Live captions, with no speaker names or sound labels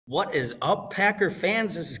What is up, Packer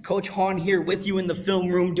fans? This is Coach Hawn here with you in the film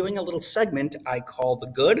room doing a little segment I call the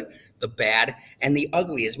good, the bad, and the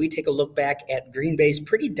ugly as we take a look back at Green Bay's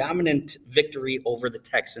pretty dominant victory over the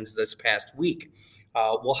Texans this past week.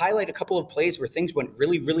 We'll highlight a couple of plays where things went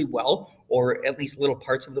really, really well, or at least little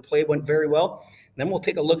parts of the play went very well. Then we'll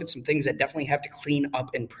take a look at some things that definitely have to clean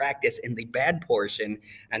up in practice in the bad portion,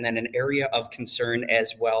 and then an area of concern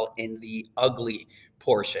as well in the ugly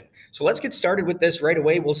portion. So let's get started with this right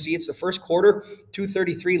away. We'll see it's the first quarter,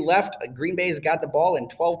 2:33 left. Green Bay's got the ball in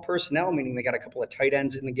 12 personnel, meaning they got a couple of tight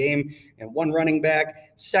ends in the game and one running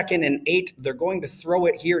back. 2nd and 8, they're going to throw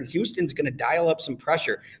it here, and Houston's going to dial up some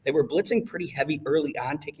pressure. They were blitzing pretty heavy early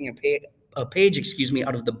on, taking a page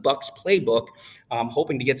out of the Bucs playbook,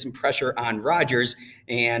 hoping to get some pressure on Rodgers.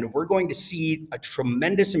 And we're going to see a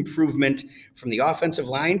tremendous improvement from the offensive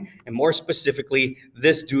line, and more specifically,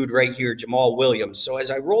 this dude right here, Jamaal Williams. So as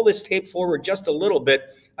I roll this tape forward just a little bit,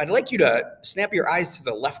 I'd like you to snap your eyes to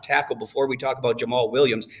the left tackle before we talk about Jamaal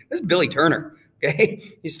Williams. This is Billy Turner. Okay,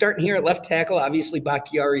 he's starting here at left tackle. Obviously,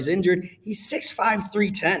 Bakhtiari's injured. He's 6'5",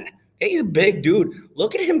 310. Hey, he's a big dude.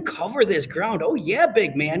 Look at him cover this ground. Oh, yeah,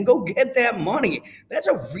 big man, go get that money. That's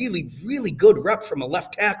a really, really good rep from a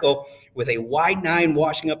left tackle with a wide 9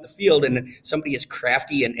 washing up the field and somebody as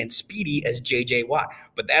crafty and speedy as J.J. Watt.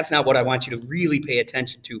 But that's not what I want you to really pay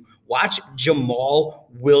attention to. Watch Jamaal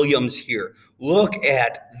Williams here. Look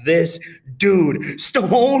at this dude.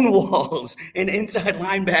 Stonewalls an inside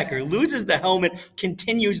linebacker, loses the helmet,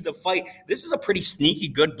 continues the fight. This is a pretty sneaky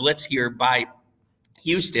good blitz here by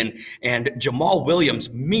Houston, and Jamaal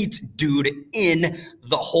Williams meets dude in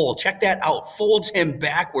the hole. Check that out. Folds him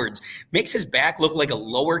backwards. Makes his back look like a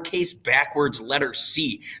lowercase backwards letter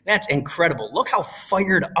C. That's incredible. Look how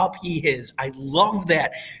fired up he is. I love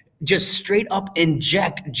that. Just straight up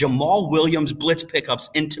inject Jamaal Williams blitz pickups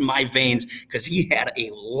into my veins because he had a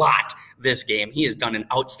lot this game. He has done an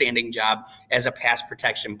outstanding job as a pass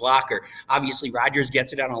protection blocker. Obviously, Rodgers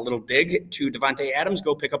gets it on a little dig to Davante Adams.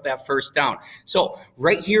 Go pick up that first down. So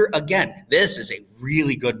right here, again, this is a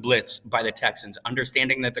really good blitz by the Texans,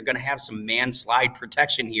 understanding that they're going to have some man slide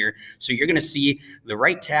protection here. So you're going to see the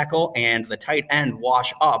right tackle and the tight end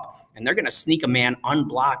wash up, and they're going to sneak a man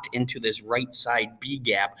unblocked into this right side B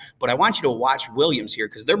gap. But I want you to watch Williams here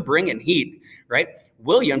because they're bringing heat, right?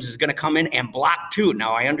 Williams is going to come in and block too.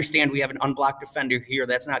 Now, I understand we have an unblocked defender here.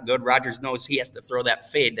 That's not good. Rodgers knows he has to throw that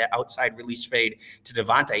fade, that outside release fade to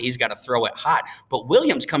Davante. He's got to throw it hot. But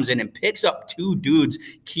Williams comes in and picks up 2 dudes,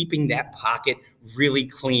 keeping that pocket really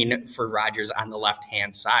clean for Rodgers on the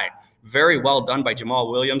left-hand side. Very well done by Jamaal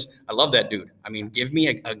Williams. I love that dude. I mean, give me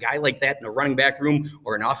a guy like that in a running back room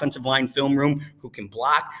or an offensive line film room who can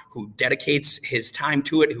block, who dedicates his time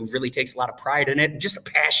to it, who really takes a lot of pride in it, and just a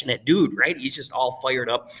passionate dude, right? He's just all fired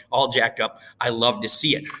up, all jacked up. I love to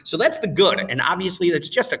see it. So that's the good. And obviously, that's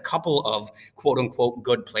just a couple of quote-unquote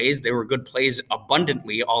good plays. There were good plays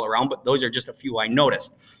abundantly all around, but those are just a few I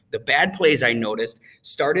noticed. The bad plays I noticed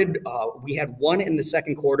started, we had one in the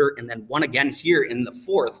second quarter and then one again here in the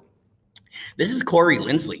fourth. This is Corey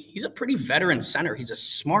Linsley. He's a pretty veteran center. He's a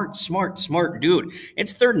smart dude.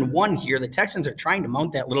 It's 3rd and 1 here. The Texans are trying to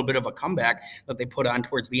mount that little bit of a comeback that they put on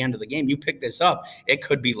towards the end of the game. You pick this up, it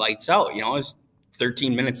could be lights out. You know, it's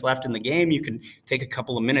 13 minutes left in the game. You can take a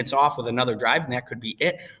couple of minutes off with another drive, and that could be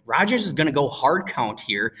it. Rodgers is going to go hard count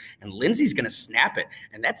here, and Lindsey's going to snap it.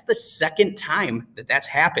 And that's the second time that that's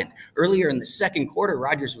happened. Earlier in the second quarter,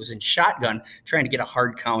 Rodgers was in shotgun trying to get a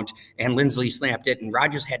hard count, and Linsley snapped it, and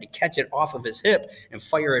Rodgers had to catch it off of his hip and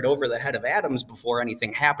fire it over the head of Adams before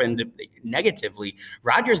anything happened negatively.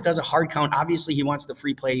 Rodgers does a hard count. Obviously, he wants the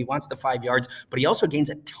free play. He wants the 5 yards, but he also gains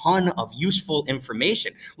a ton of useful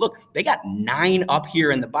information. Look, they got 9 up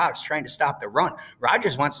here in the box trying to stop the run.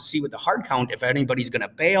 Rodgers wants to see with the hard count if anybody's going to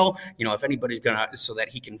bail, you know, if anybody's going to, so that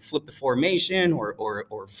he can flip the formation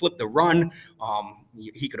or flip the run.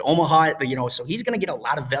 He could Omaha it, you know, so he's going to get a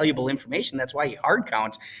lot of valuable information. That's why he hard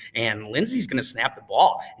counts, and Lindsey's going to snap the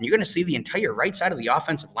ball, and you're going to see the entire right side of the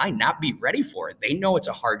offensive line not be ready for it. They know it's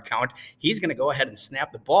a hard count. He's going to go ahead and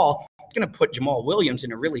snap the ball. It's going to put Jamaal Williams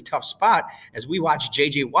in a really tough spot as we watch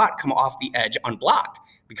J.J. Watt come off the edge unblocked,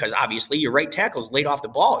 because obviously your right tackle's laid off the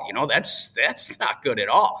ball. You know, that's not good at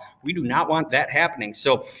all. We do not want that happening.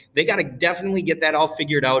 So they got to definitely get that all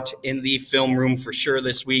figured out in the film room for sure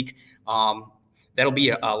this week. That'll be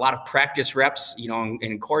a lot of practice reps,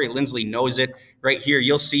 and Corey Lindsley knows it. Right here,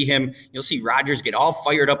 you'll see Rogers get all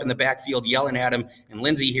fired up in the backfield yelling at him, and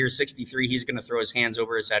Lindsey here, 63, he's going to throw his hands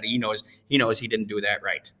over his head. He knows he didn't do that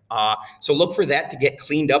right. So look for that to get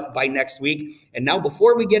cleaned up by next week. And now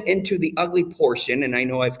before we get into the ugly portion, and I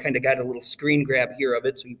know I've kind of got a little screen grab here of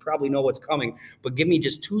it, so you probably know what's coming, but give me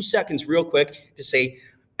just 2 seconds real quick to say,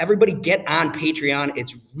 everybody get on Patreon.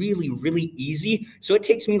 It's really, really easy. So it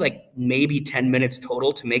takes me like maybe 10 minutes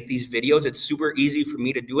total to make these videos. It's super easy for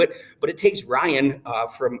me to do it, but it takes Ryan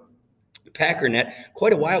from Packernet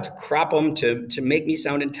quite a while to crop them, to make me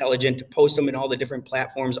sound intelligent, to post them in all the different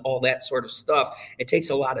platforms, all that sort of stuff. It takes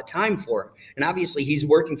a lot of time for him. And obviously he's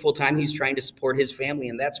working full time. He's trying to support his family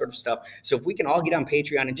and that sort of stuff. So if we can all get on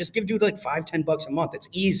Patreon and just give dude like $5-10 a month, it's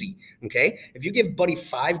easy. Okay. If you give buddy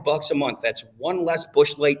 $5 a month, that's one less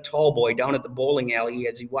Bush Light tall boy down at the bowling alley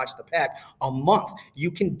as he watched the Pack a month.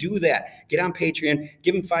 You can do that. Get on Patreon,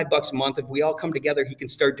 give him $5 a month. If we all come together, he can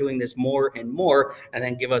start doing this more and more, and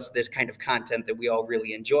then give us this kind of content that we all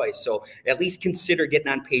really enjoy. So at least consider getting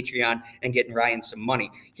on Patreon and getting Ryan some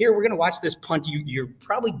money. Here, we're going to watch this punt. You're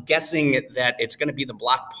probably guessing that it's going to be the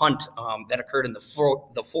block punt that occurred in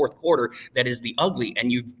the fourth quarter that is the ugly,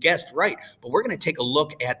 and you've guessed right. But we're going to take a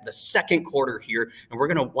look at the second quarter here, and we're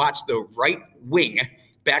going to watch the right wing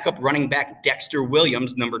backup running back Dexter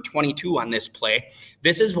Williams, number 22 on this play.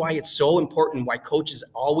 This is why it's so important, why coaches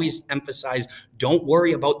always emphasize, don't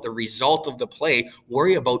worry about the result of the play,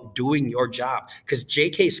 worry about doing your job, because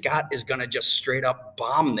J.K. Scott is going to just straight up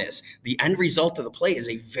bomb this. The end result of the play is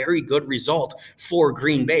a very good result for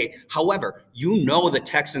Green Bay. However, the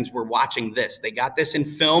Texans were watching this. They got this in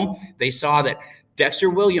film. They saw that Dexter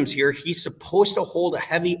Williams here, he's supposed to hold a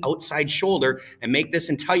heavy outside shoulder and make this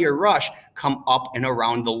entire rush come up and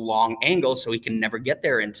around the long angle so he can never get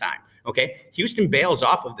there in time. Okay, Houston bails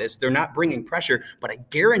off of this. They're not bringing pressure, but I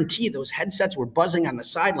guarantee those headsets were buzzing on the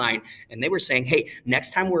sideline, and they were saying, hey,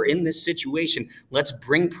 next time we're in this situation, let's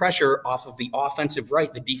bring pressure off of the offensive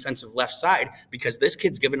right, the defensive left side, because this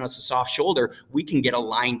kid's giving us a soft shoulder. We can get a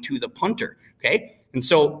line to the punter. Okay, and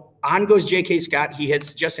so on goes J.K. Scott. He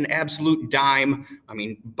hits just an absolute dime. I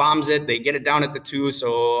mean, bombs it. They get it down at the 2.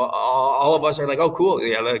 So all of us are like, oh, cool.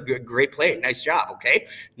 Yeah, great play. Nice job. Okay.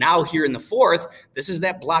 Now here in the fourth, this is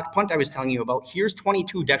that block punt I was telling you about. Here's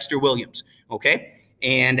 22 Dexter Williams. Okay.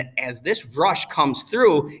 And as this rush comes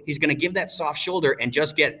through, he's going to give that soft shoulder and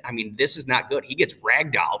just this is not good. He gets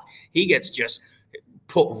ragdolled. He gets just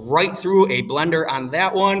put right through a blender on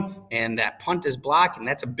that one, and that punt is blocked, and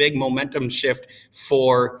that's a big momentum shift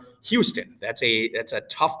for Houston. That's a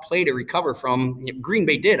tough play to recover from. Green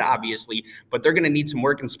Bay did, obviously, but they're going to need some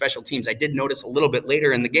work in special teams. I did notice a little bit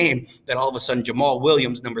later in the game that all of a sudden Jamal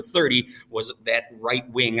Williams, number 30, was that right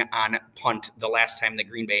wing on punt the last time that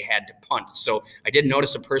Green Bay had to punt. So I did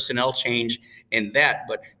notice a personnel change in that,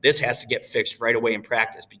 but this has to get fixed right away in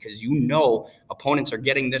practice, because opponents are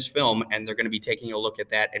getting this film and they're going to be taking a look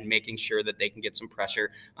at that and making sure that they can get some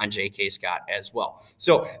pressure on J.K. Scott as well.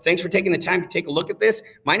 So thanks for taking the time to take a look at this.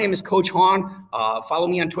 My name is Coach Hawn. Follow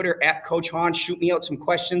me on Twitter at Coach Hawn. Shoot me out some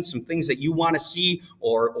questions, some things that you want to see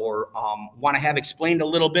or want to have explained a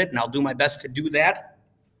little bit, and I'll do my best to do that.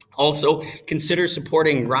 Also, consider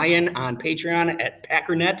supporting Ryan on Patreon at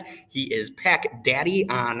Packernet. He is Pack Daddy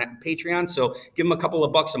on Patreon, so give him a couple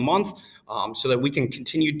of bucks a month so that we can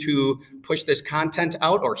continue to push this content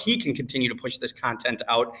out, or he can continue to push this content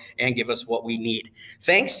out and give us what we need.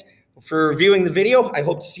 Thanks for viewing the video. I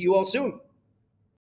hope to see you all soon.